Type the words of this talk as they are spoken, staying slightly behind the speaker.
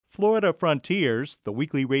Florida Frontiers, the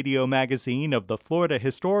weekly radio magazine of the Florida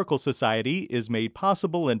Historical Society, is made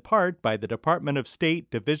possible in part by the Department of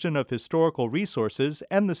State Division of Historical Resources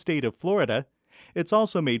and the state of Florida. It's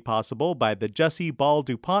also made possible by the Jesse Ball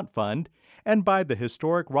DuPont Fund and by the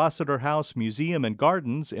historic Rossiter House Museum and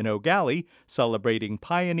Gardens in Eau Gallie, celebrating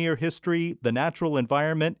pioneer history, the natural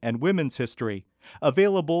environment, and women's history.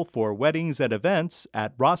 Available for weddings and events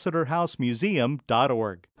at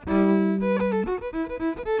rossiterhousemuseum.org.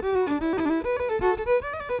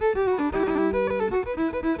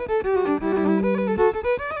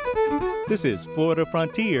 This is Florida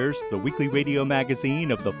Frontiers, the weekly radio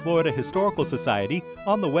magazine of the Florida Historical Society,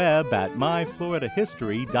 on the web at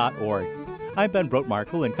myfloridahistory.org. I'm Ben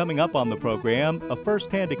Brotmarkle, and coming up on the program, a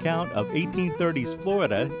first-hand account of 1830s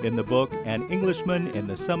Florida in the book An Englishman in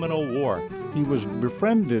the Seminole War. He was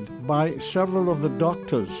befriended by several of the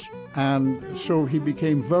doctors, and so he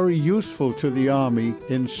became very useful to the Army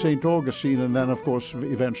in St. Augustine and then, of course,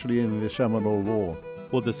 eventually in the Seminole War.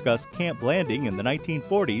 We'll discuss Camp Blanding in the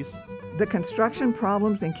 1940s. The construction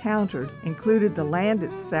problems encountered included the land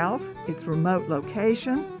itself, its remote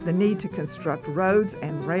location, the need to construct roads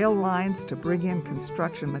and rail lines to bring in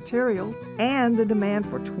construction materials, and the demand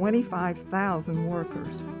for 25,000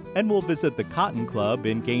 workers. And we'll visit the Cotton Club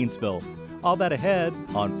in Gainesville. All that ahead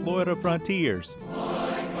on Florida Frontiers.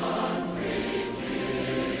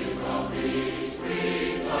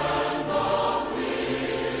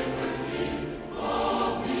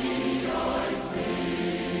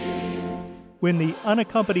 When the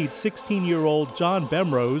unaccompanied 16-year-old John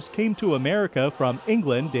Bemrose came to America from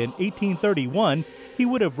England in 1831, he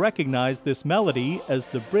would have recognized this melody as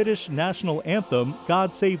the British national anthem,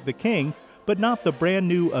 God Save the King, but not the brand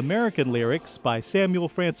new American lyrics by Samuel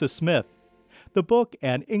Francis Smith. The book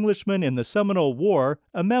An Englishman in the Seminole War,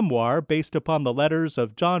 a memoir based upon the letters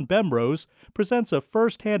of John Bemrose, presents a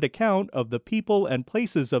first-hand account of the people and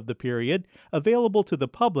places of the period, available to the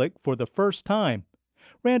public for the first time.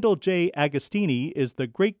 Randall J. Agostini is the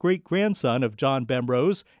great-great-grandson of John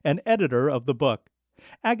Bemrose and editor of the book.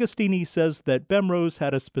 Agostini says that Bemrose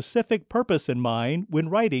had a specific purpose in mind when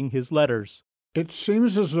writing his letters. It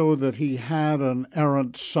seems as though that he had an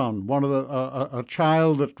errant son, a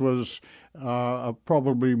child that was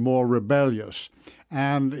probably more rebellious.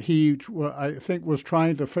 And he, I think, was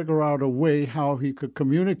trying to figure out a way how he could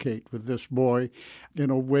communicate with this boy in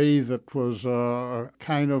a way that was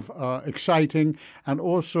kind of exciting and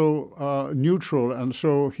also neutral. And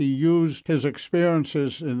so he used his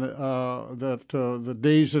experiences in the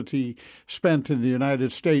days that he spent in the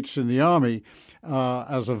United States in the Army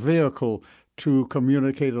as a vehicle to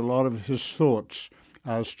communicate a lot of his thoughts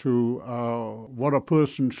as to what a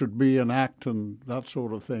person should be and act and that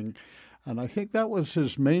sort of thing. And I think that was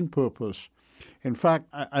his main purpose. In fact,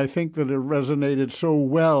 I think that it resonated so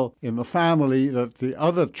well in the family that the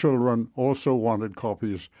other children also wanted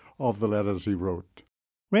copies of the letters he wrote.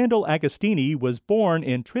 Randall Agostini was born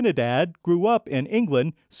in Trinidad, grew up in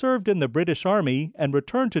England, served in the British Army, and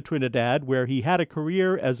returned to Trinidad where he had a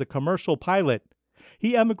career as a commercial pilot.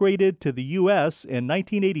 He emigrated to the U.S. in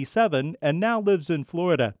 1987 and now lives in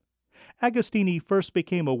Florida. Agostini first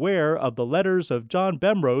became aware of the letters of John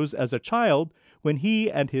Bemrose as a child when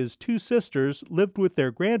he and his two sisters lived with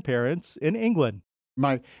their grandparents in England.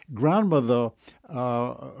 My grandmother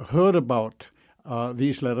heard about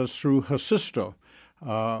these letters through her sister,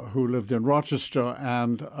 who lived in Rochester,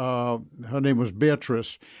 and her name was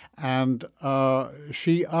Beatrice. And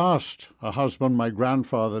she asked her husband, my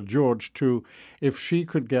grandfather, George, if she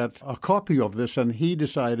could get a copy of this, and he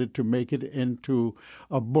decided to make it into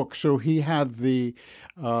a book. So he had the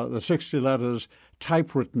 60 letters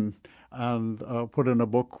typewritten and put in a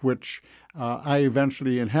book, which I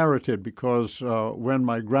eventually inherited because when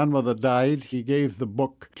my grandmother died, he gave the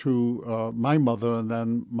book to my mother, and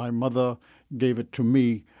then my mother gave it to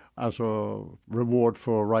me as a reward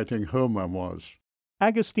for writing her memoirs.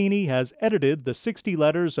 Agostini has edited the 60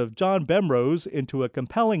 letters of John Bemrose into a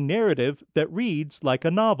compelling narrative that reads like a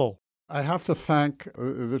novel. I have to thank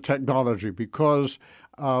the technology because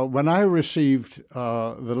when I received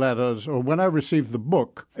the letters, or when I received the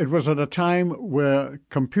book, it was at a time where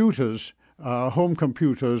computers, home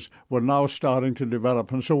computers, were now starting to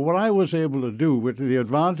develop. And so what I was able to do, with the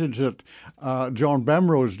advantage that John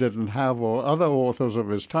Bemrose didn't have or other authors of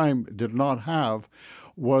his time did not have,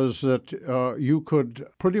 was that you could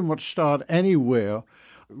pretty much start anywhere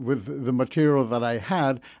with the material that I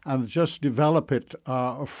had and just develop it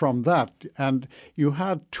from that. And you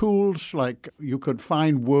had tools like you could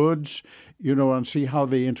find words, and see how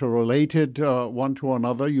they interrelated one to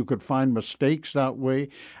another. You could find mistakes that way.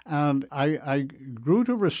 And I grew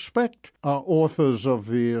to respect authors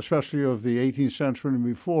especially of the 18th century and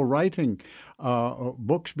before, writing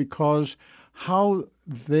books, because how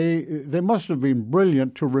they must have been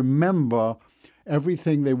brilliant to remember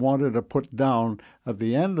everything they wanted to put down at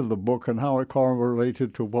the end of the book and how it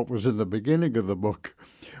correlated to what was in the beginning of the book,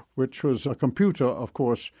 which was a computer, of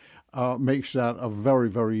course, makes that a very,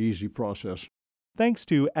 very easy process. Thanks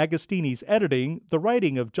to Agostini's editing, the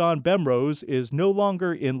writing of John Bemrose is no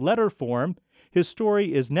longer in letter form. His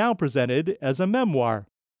story is now presented as a memoir.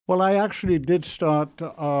 Well, I actually did start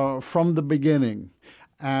from the beginning,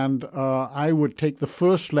 and I would take the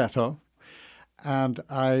first letter, and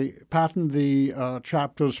I patterned the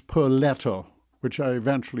chapters per letter, which I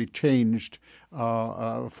eventually changed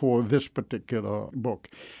for this particular book.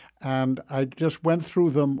 And I just went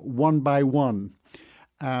through them one by one.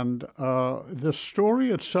 And the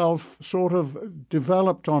story itself sort of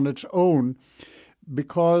developed on its own,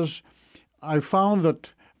 because I found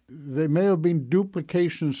that there may have been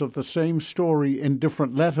duplications of the same story in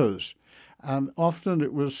different letters. And often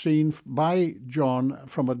it was seen by John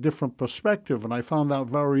from a different perspective, and I found that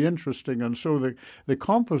very interesting. And so the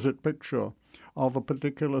composite picture of a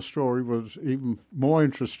particular story was even more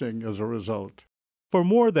interesting as a result. For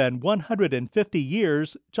more than 150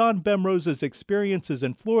 years, John Bemrose's experiences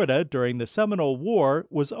in Florida during the Seminole War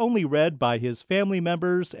was only read by his family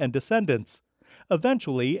members and descendants.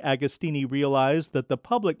 Eventually, Agostini realized that the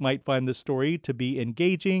public might find the story to be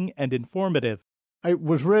engaging and informative. It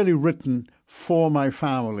was really written for my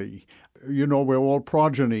family. We're all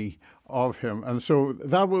progeny of him. And so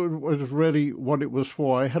that was really what it was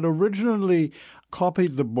for. I had originally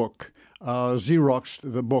copied the book,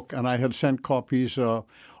 Xeroxed the book, and I had sent copies all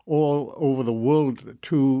over the world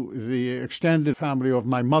to the extended family of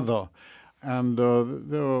my mother. And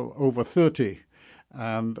there were over 30.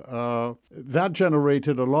 And that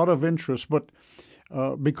generated a lot of interest. But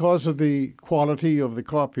because of the quality of the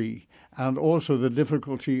copy, and also the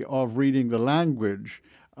difficulty of reading the language,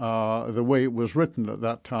 the way it was written at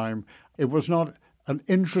that time, it was not an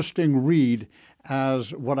interesting read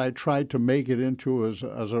as what I tried to make it into as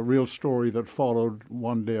a real story that followed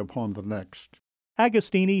one day upon the next.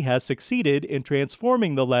 Agostini has succeeded in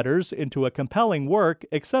transforming the letters into a compelling work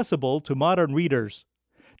accessible to modern readers.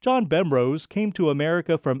 John Bemrose came to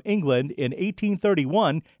America from England in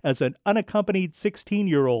 1831 as an unaccompanied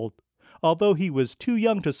 16-year-old. Although he was too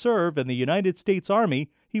young to serve in the United States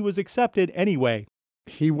Army, he was accepted anyway.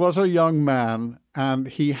 He was a young man, and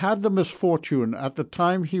he had the misfortune. At the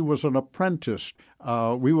time, he was an apprentice.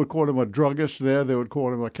 We would call him a druggist there. They would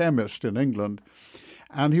call him a chemist in England.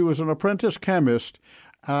 And he was an apprentice chemist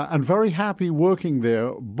and very happy working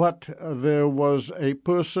there. But there was a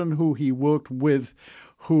person who he worked with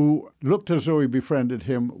who looked as though he befriended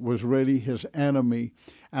him, was really his enemy.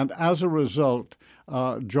 And as a result,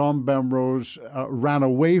 John Bemrose ran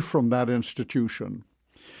away from that institution.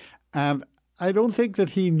 And I don't think that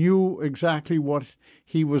he knew exactly what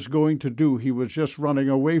he was going to do. He was just running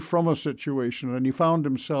away from a situation, and he found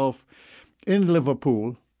himself in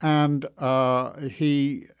Liverpool, and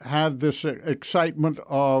he had this excitement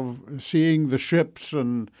of seeing the ships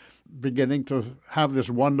and beginning to have this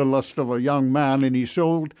wanderlust of a young man, and he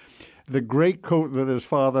sold the greatcoat that his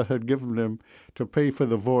father had given him to pay for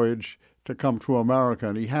the voyage to come to America.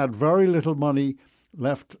 And he had very little money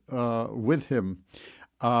left with him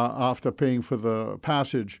after paying for the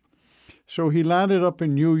passage. So he landed up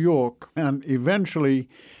in New York, and eventually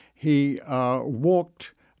he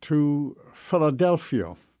walked to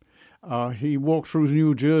Philadelphia. He walked through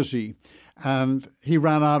New Jersey, and he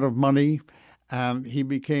ran out of money, and he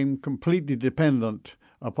became completely dependent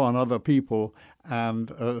upon other people. And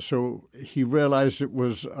so he realized it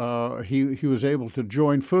was he was able to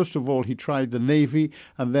join. First of all, he tried the Navy,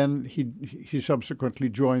 and then he subsequently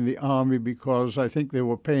joined the Army because I think they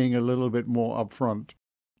were paying a little bit more up front.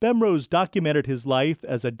 Bemrose documented his life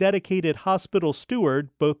as a dedicated hospital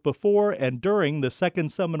steward both before and during the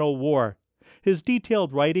Second Seminole War. His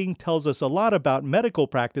detailed writing tells us a lot about medical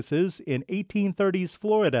practices in 1830s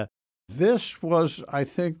Florida. This was, I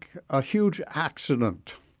think, a huge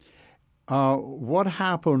accident. What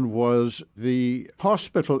happened was the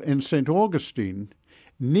hospital in St. Augustine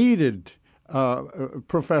needed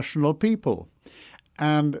professional people.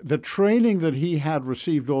 And the training that he had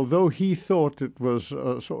received, although he thought it was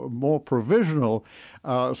sort of more provisional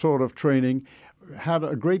sort of training, had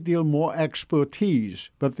a great deal more expertise.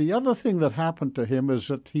 But the other thing that happened to him is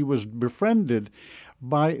that he was befriended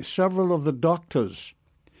by several of the doctors.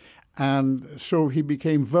 And so he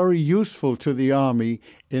became very useful to the Army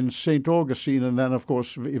in St. Augustine and then, of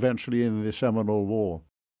course, eventually in the Seminole War.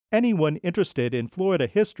 Anyone interested in Florida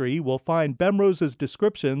history will find Bemrose's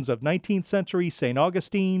descriptions of 19th century St.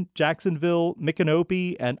 Augustine, Jacksonville,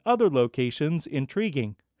 Micanopy, and other locations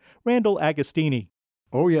intriguing. Randall Agostini.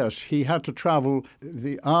 Oh, yes, he had to travel.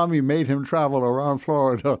 The Army made him travel around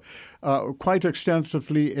Florida quite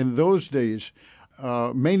extensively in those days,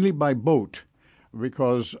 mainly by boat,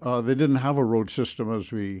 because they didn't have a road system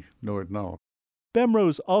as we know it now.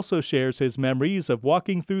 Bemrose also shares his memories of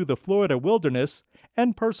walking through the Florida wilderness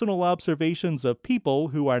and personal observations of people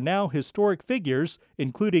who are now historic figures,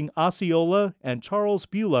 including Osceola and Charles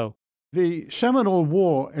Bulow. The Seminole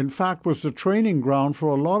War, in fact, was the training ground for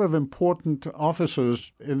a lot of important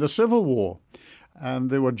officers in the Civil War. And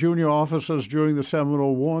they were junior officers during the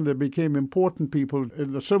Seminole War, and they became important people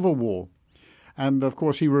in the Civil War. And, of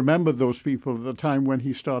course, he remembered those people at the time when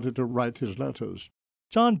he started to write his letters.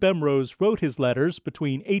 John Bemrose wrote his letters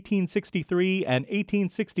between 1863 and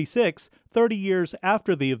 1866, 30 years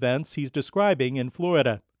after the events he's describing in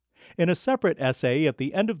Florida. In a separate essay at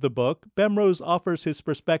the end of the book, Bemrose offers his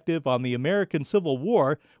perspective on the American Civil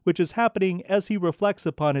War, which is happening as he reflects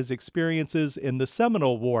upon his experiences in the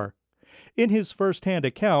Seminole War. In his first-hand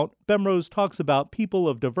account, Bemrose talks about people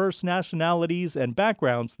of diverse nationalities and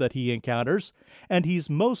backgrounds that he encounters, and he's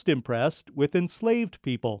most impressed with enslaved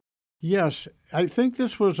people. Yes, I think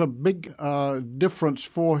this was a big difference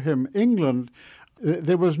for him. England,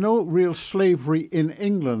 there was no real slavery in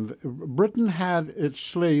England. Britain had its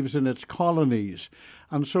slaves in its colonies.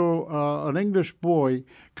 And so an English boy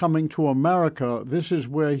coming to America, this is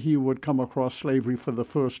where he would come across slavery for the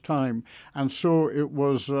first time. And so it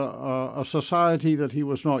was a society that he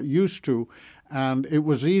was not used to. And it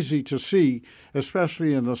was easy to see,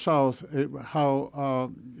 especially in the South, how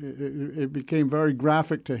it became very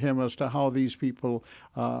graphic to him as to how these people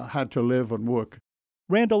had to live and work.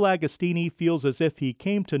 Randall Agostini feels as if he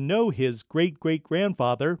came to know his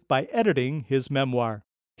great-great-grandfather by editing his memoir.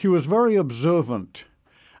 He was very observant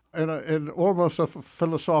in almost a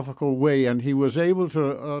philosophical way, and he was able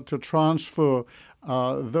to transfer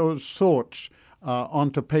those thoughts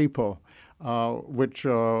onto paper. Which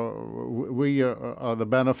we are the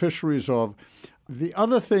beneficiaries of. The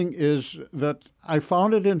other thing is that I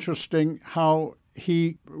found it interesting how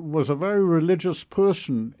he was a very religious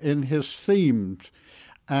person in his themes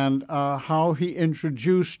and how he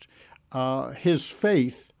introduced his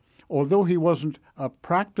faith, although he wasn't a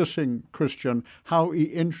practicing Christian, how he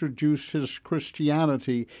introduced his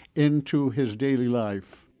Christianity into his daily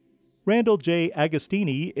life. Randall J.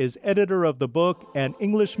 Agostini is editor of the book An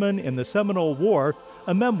Englishman in the Seminole War,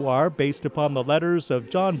 a memoir based upon the letters of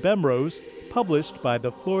John Bemrose, published by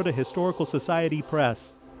the Florida Historical Society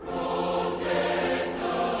Press.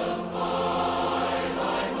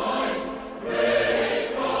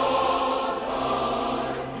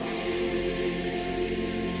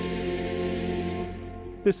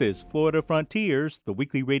 This is Florida Frontiers, the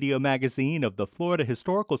weekly radio magazine of the Florida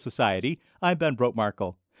Historical Society. I'm Ben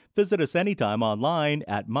Brotmarkle. Visit us anytime online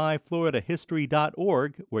at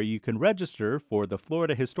myfloridahistory.org, where you can register for the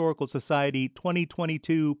Florida Historical Society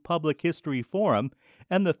 2022 Public History Forum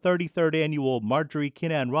and the 33rd Annual Marjorie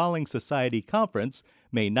Kinnan Rawlings Society Conference,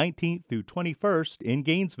 May 19th through 21st in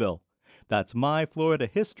Gainesville. That's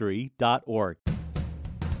myfloridahistory.org.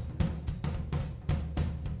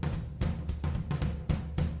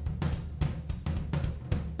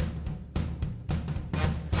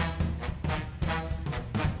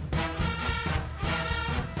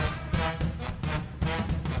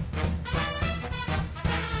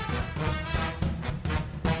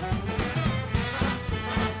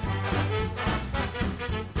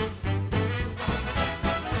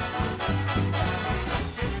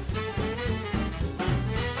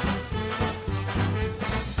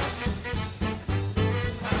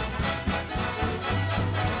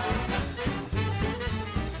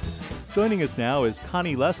 Joining us now is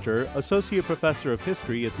Connie Lester, Associate Professor of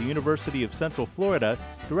History at the University of Central Florida,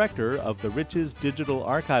 Director of the Riches Digital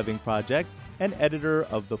Archiving Project, and Editor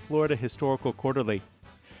of the Florida Historical Quarterly.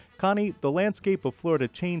 Connie, the landscape of Florida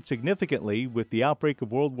changed significantly with the outbreak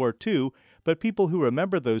of World War II, but people who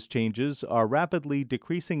remember those changes are rapidly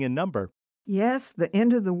decreasing in number. Yes, the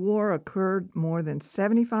end of the war occurred more than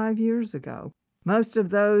 75 years ago. Most of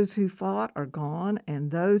those who fought are gone, and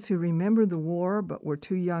those who remember the war but were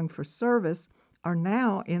too young for service are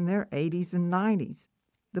now in their 80s and 90s.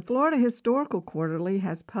 The Florida Historical Quarterly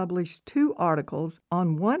has published 2 articles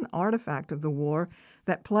on one artifact of the war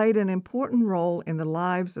that played an important role in the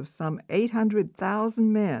lives of some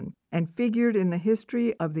 800,000 men and figured in the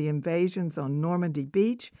history of the invasions on Normandy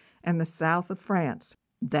Beach and the south of France.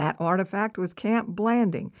 That artifact was Camp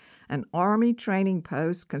Blanding, an Army training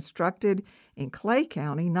post constructed in Clay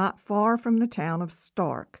County not far from the town of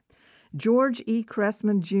Stark. George E.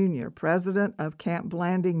 Cressman, Jr., president of Camp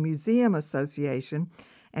Blanding Museum Association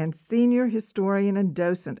and senior historian and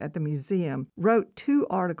docent at the museum, wrote 2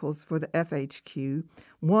 articles for the FHQ,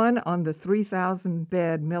 one on the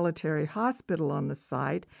 3,000-bed military hospital on the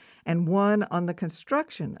site and one on the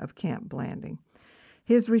construction of Camp Blanding.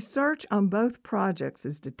 His research on both projects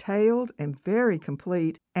is detailed and very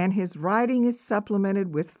complete, and his writing is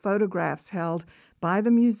supplemented with photographs held by the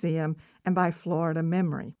museum and by Florida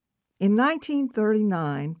Memory. In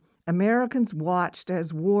 1939, Americans watched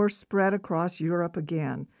as war spread across Europe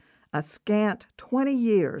again, a scant 20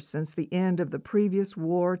 years since the end of the previous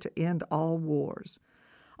war to end all wars.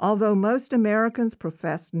 Although most Americans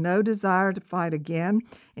professed no desire to fight again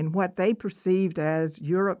in what they perceived as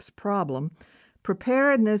Europe's problem,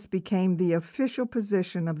 preparedness became the official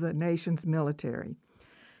position of the nation's military.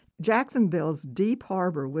 Jacksonville's Deep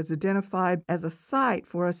Harbor was identified as a site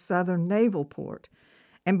for a southern naval port,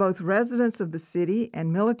 and both residents of the city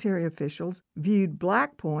and military officials viewed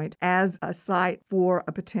Black Point as a site for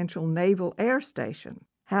a potential naval air station.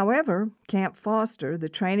 However, Camp Foster, the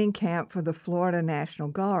training camp for the Florida National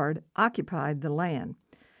Guard, occupied the land.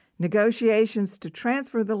 Negotiations to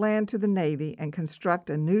transfer the land to the Navy and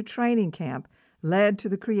construct a new training camp led to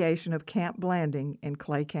the creation of Camp Blanding in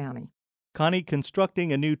Clay County. Connie,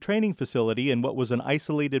 constructing a new training facility in what was an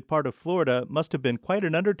isolated part of Florida must have been quite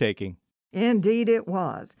an undertaking. Indeed it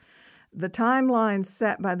was. The timeline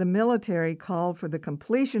set by the military called for the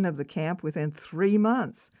completion of the camp within 3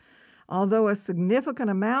 months. Although a significant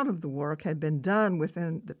amount of the work had been done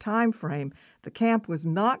within the time frame, the camp was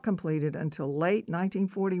not completed until late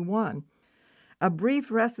 1941. A brief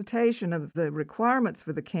recitation of the requirements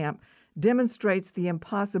for the camp demonstrates the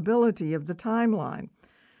impossibility of the timeline.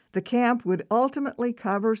 The camp would ultimately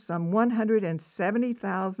cover some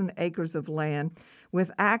 170,000 acres of land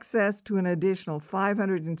with access to an additional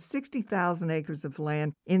 560,000 acres of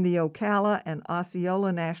land in the Ocala and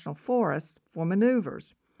Osceola National Forests for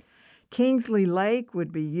maneuvers. Kingsley Lake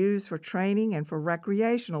would be used for training and for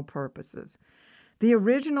recreational purposes. The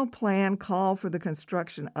original plan called for the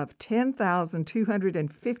construction of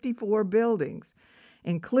 10,254 buildings,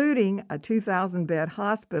 including a 2,000-bed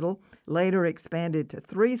hospital, later expanded to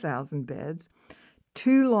 3,000 beds,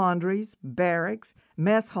 2 laundries, barracks,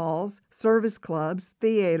 mess halls, service clubs,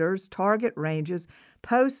 theaters, target ranges,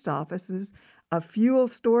 post offices, a fuel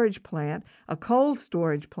storage plant, a cold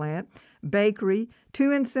storage plant, bakery, 2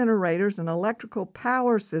 incinerators, an electrical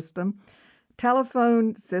power system,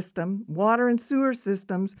 telephone system, water and sewer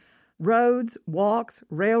systems, roads, walks,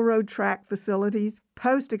 railroad track facilities,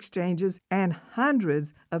 post exchanges, and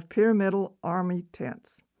hundreds of pyramidal Army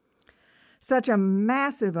tents. Such a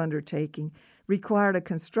massive undertaking required a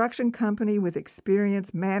construction company with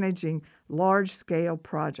experience managing large-scale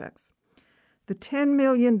projects. The $10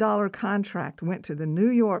 million contract went to the New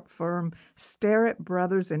York firm Sterrett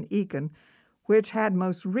Brothers and Eakin, which had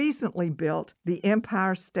most recently built the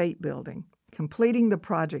Empire State Building, completing the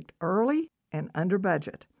project early and under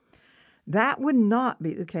budget. That would not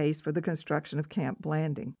be the case for the construction of Camp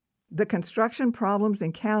Blanding. The construction problems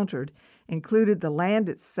encountered included the land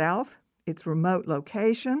itself, its remote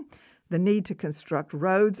location, the need to construct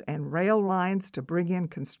roads and rail lines to bring in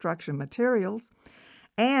construction materials,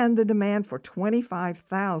 and the demand for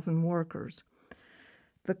 25,000 workers.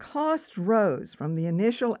 The cost rose from the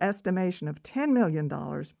initial estimation of $10 million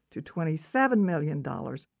to $27 million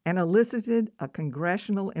and elicited a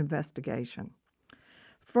congressional investigation.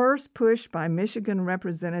 First pushed by Michigan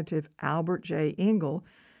Representative Albert J. Engel,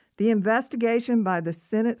 the investigation by the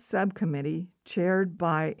Senate subcommittee, chaired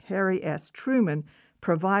by Harry S. Truman,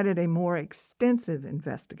 provided a more extensive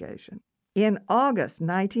investigation. In August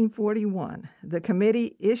 1941, the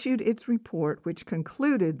committee issued its report, which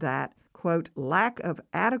concluded that, quote, lack of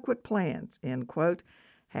adequate plans, end quote,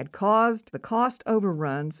 had caused the cost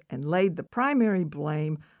overruns and laid the primary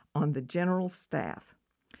blame on the general staff.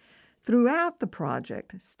 Throughout the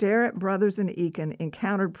project, Sterrett Brothers and Eakin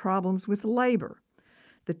encountered problems with labor.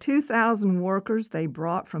 The 2,000 workers they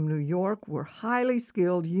brought from New York were highly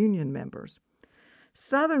skilled union members.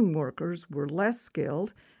 Southern workers were less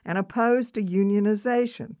skilled and opposed to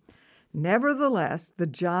unionization. Nevertheless, the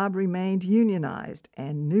job remained unionized,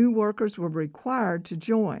 and new workers were required to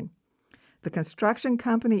join. The construction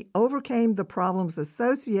company overcame the problems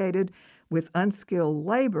associated with unskilled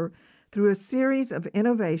labor through a series of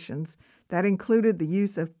innovations that included the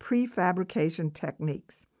use of prefabrication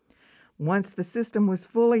techniques. Once the system was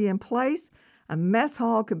fully in place, a mess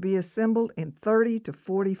hall could be assembled in 30 to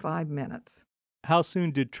 45 minutes. How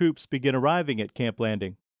soon did troops begin arriving at Camp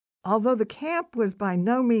Blanding? Although the camp was by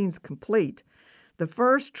no means complete, the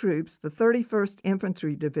first troops, the 31st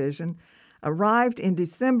Infantry Division, arrived in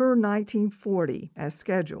December 1940 as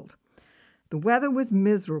scheduled. The weather was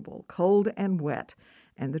miserable, cold and wet,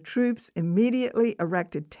 and the troops immediately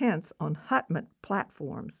erected tents on hutment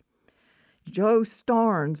platforms. Joe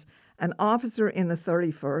Starnes, an officer in the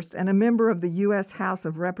 31st and a member of the U.S. House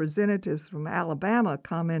of Representatives from Alabama,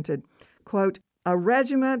 commented, quote, "A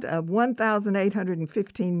regiment of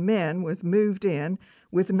 1,815 men was moved in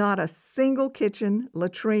with not a single kitchen,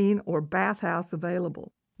 latrine, or bathhouse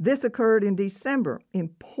available. This occurred in December in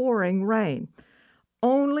pouring rain.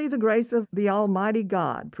 Only the grace of the Almighty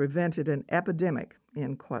God prevented an epidemic,"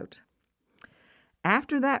 end quote.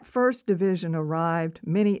 After that first division arrived,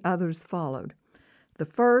 many others followed. The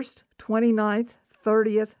 1st, 29th,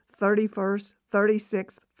 30th, 31st,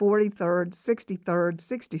 36th, 43rd, 63rd,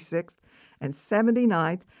 66th, and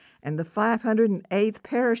 79th, and the 508th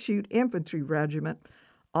Parachute Infantry Regiment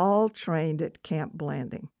all trained at Camp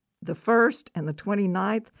Blanding. The 1st and the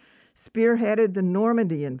 29th spearheaded the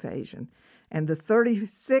Normandy invasion, and the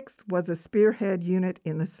 36th was a spearhead unit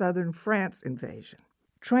in the southern France invasion.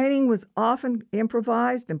 Training was often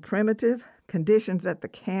improvised and primitive. Conditions at the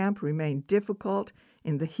camp remained difficult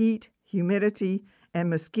in the heat, humidity, and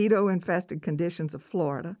mosquito-infested conditions of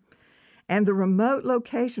Florida, and the remote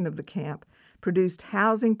location of the camp produced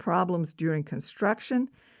housing problems during construction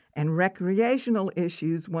and recreational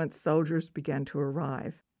issues once soldiers began to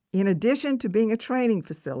arrive. In addition to being a training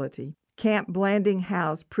facility, Camp Blanding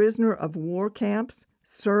housed prisoner of war camps,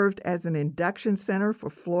 served as an induction center for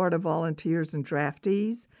Florida volunteers and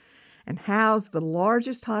draftees, and housed the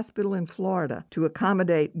largest hospital in Florida to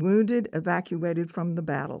accommodate wounded evacuated from the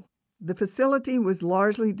battle. The facility was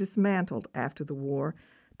largely dismantled after the war,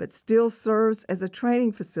 but still serves as a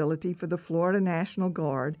training facility for the Florida National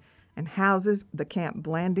Guard and houses the Camp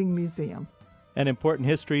Blanding Museum. An important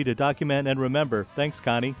history to document and remember. Thanks,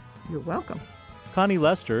 Connie. You're welcome. Connie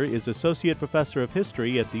Lester is Associate Professor of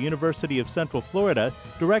History at the University of Central Florida,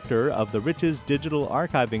 Director of the Riches Digital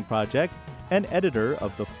Archiving Project, and editor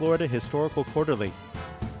of the Florida Historical Quarterly.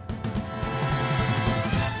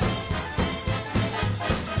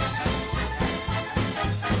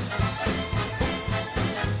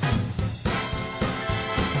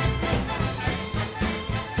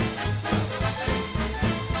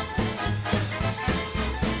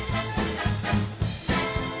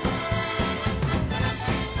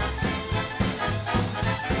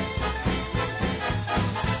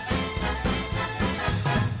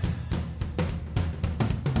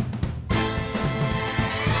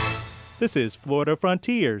 This is Florida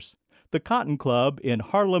Frontiers. The Cotton Club in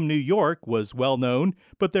Harlem, New York was well known,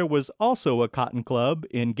 but there was also a Cotton Club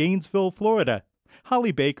in Gainesville, Florida.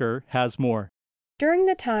 Holly Baker has more. During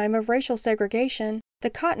the time of racial segregation,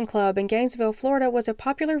 the Cotton Club in Gainesville, Florida was a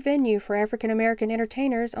popular venue for African American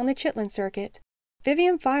entertainers on the Chitlin Circuit.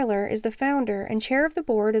 Vivian Filer is the founder and chair of the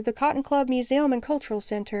board of the Cotton Club Museum and Cultural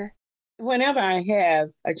Center. Whenever I have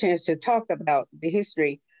a chance to talk about the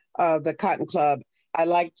history of the Cotton Club, I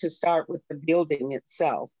like to start with the building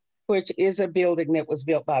itself, which is a building that was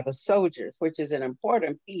built by the soldiers, which is an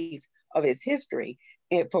important piece of its history.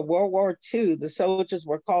 And for World War II, the soldiers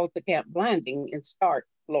were called to Camp Blanding in Stark,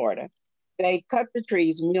 Florida. They cut the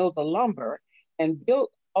trees, milled the lumber, and built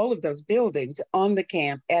all of those buildings on the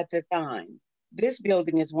camp at the time. This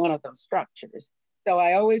building is one of those structures. So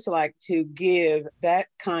I always like to give that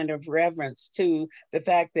kind of reverence to the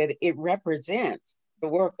fact that it represents the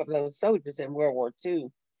work of those soldiers in World War II.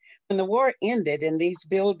 When the war ended and these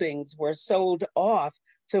buildings were sold off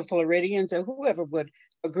to Floridians or whoever would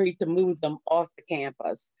agree to move them off the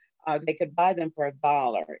campus, they could buy them for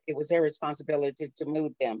 $1. It was their responsibility to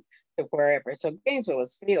move them to wherever. So Gainesville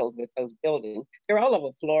is filled with those buildings. They're all over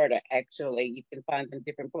Florida, actually. You can find them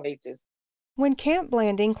different places. When Camp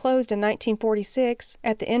Blanding closed in 1946,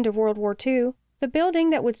 at the end of World War II, the building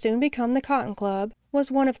that would soon become the Cotton Club was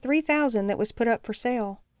one of 3,000 that was put up for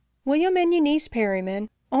sale. William and Eunice Perryman,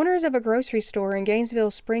 owners of a grocery store in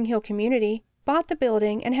Gainesville's Spring Hill community, bought the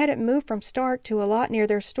building and had it moved from Stark to a lot near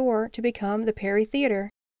their store to become the Perry Theater.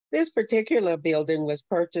 This particular building was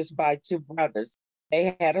purchased by two brothers.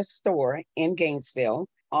 They had a store in Gainesville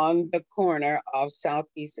on the corner of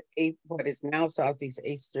what is now Southeast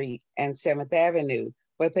 8th Street and 7th Avenue.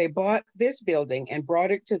 But they bought this building and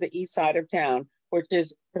brought it to the east side of town, which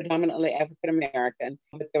is predominantly African American,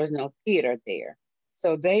 but there was no theater there.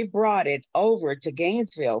 So they brought it over to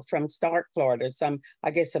Gainesville from Stark, Florida, some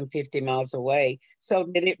 50 miles away, so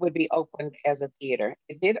that it would be opened as a theater.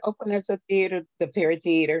 It did open as a theater, the Perry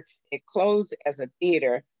Theater. It closed as a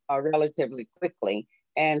theater relatively quickly.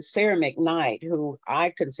 And Sarah McKnight, who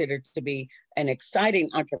I consider to be an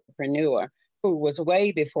exciting entrepreneur, who was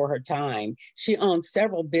way before her time, she owned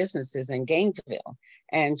several businesses in Gainesville.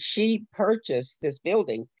 And she purchased this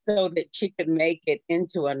building so that she could make it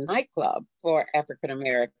into a nightclub for African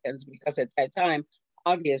Americans, because at that time,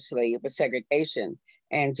 obviously, it was segregation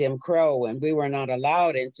and Jim Crow, and we were not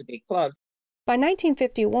allowed into big clubs. By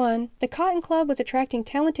 1951, the Cotton Club was attracting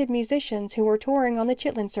talented musicians who were touring on the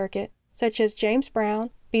Chitlin circuit, such as James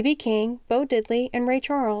Brown, B.B. King, Bo Diddley, and Ray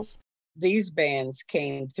Charles. These bands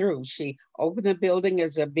came through. She opened the building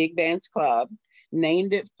as a big bands club,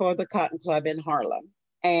 named it for the Cotton Club in Harlem,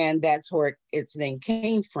 and that's where its name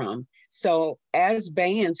came from. So as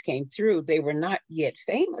bands came through, they were not yet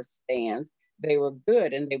famous bands. They were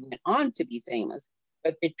good, and they went on to be famous,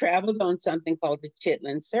 but they traveled on something called the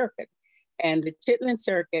Chitlin Circuit. And the Chitlin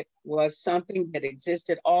Circuit was something that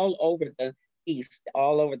existed all over the East,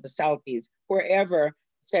 all over the Southeast, wherever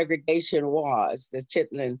segregation was, the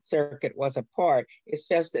Chitlin Circuit was a part. It's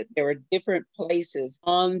just that there were different places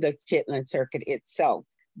on the Chitlin Circuit itself.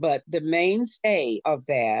 But the mainstay of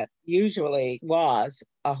that usually was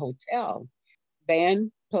a hotel.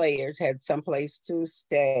 Band players had someplace to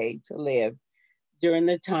stay, to live during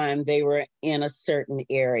the time they were in a certain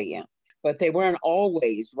area. But they weren't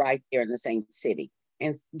always right there in the same city.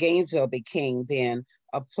 And Gainesville became then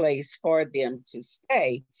a place for them to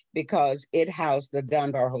stay because it housed the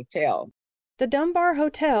Dunbar Hotel. The Dunbar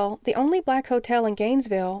Hotel, the only black hotel in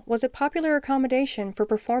Gainesville, was a popular accommodation for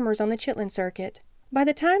performers on the Chitlin circuit. By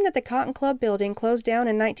the time that the Cotton Club building closed down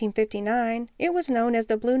in 1959, it was known as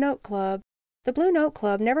the Blue Note Club. The Blue Note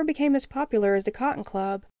Club never became as popular as the Cotton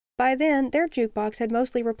Club. By then, their jukebox had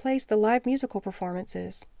mostly replaced the live musical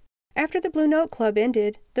performances. After the Blue Note Club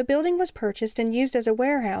ended, the building was purchased and used as a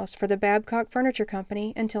warehouse for the Babcock Furniture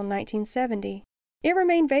Company until 1970. It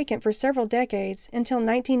remained vacant for several decades until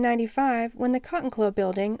 1995, when the Cotton Club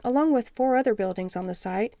building, along with 4 other buildings on the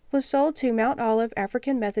site, was sold to Mount Olive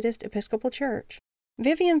African Methodist Episcopal Church.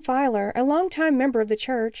 Vivian Filer, a longtime member of the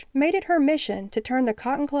church, made it her mission to turn the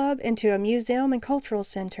Cotton Club into a museum and cultural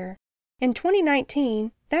center. In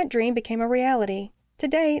 2019, that dream became a reality.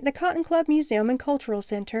 Today, the Cotton Club Museum and Cultural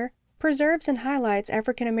Center preserves and highlights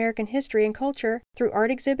African American history and culture through art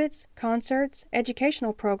exhibits, concerts,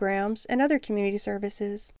 educational programs, and other community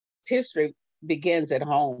services. History begins at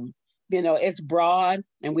home. You know, it's broad,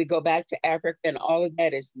 and we go back to Africa, and all of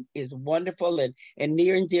that is wonderful and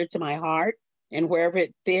near and dear to my heart. And wherever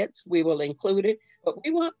it fits, we will include it. But we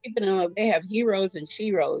want people to know they have heroes and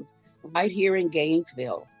sheroes right here in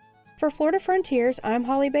Gainesville. For Florida Frontiers, I'm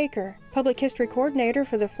Holly Baker, Public History Coordinator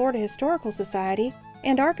for the Florida Historical Society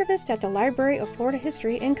and archivist at the Library of Florida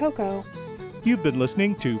History in Cocoa. You've been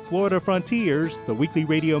listening to Florida Frontiers, the weekly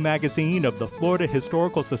radio magazine of the Florida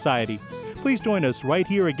Historical Society. Please join us right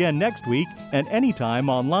here again next week and anytime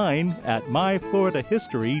online at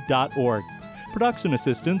myfloridahistory.org. Production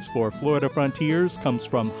assistance for Florida Frontiers comes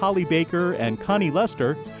from Holly Baker and Connie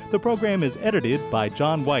Lester. The program is edited by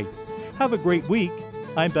John White. Have a great week.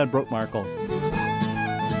 I'm Ben Brotmarkle.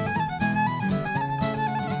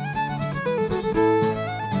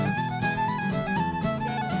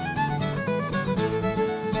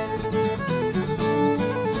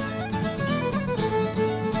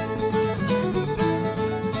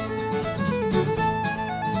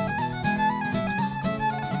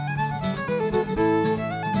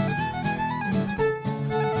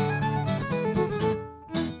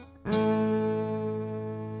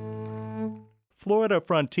 Florida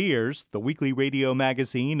Frontiers, the weekly radio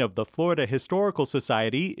magazine of the Florida Historical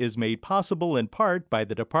Society, is made possible in part by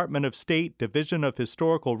the Department of State Division of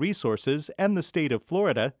Historical Resources and the state of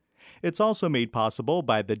Florida. It's also made possible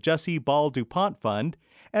by the Jessie Ball DuPont Fund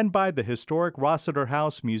and by the historic Rossiter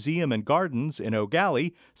House Museum and Gardens in Eau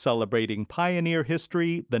Gallie, celebrating pioneer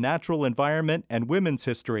history, the natural environment, and women's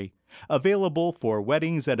history. Available for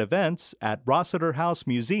weddings and events at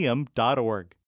rossiterhousemuseum.org.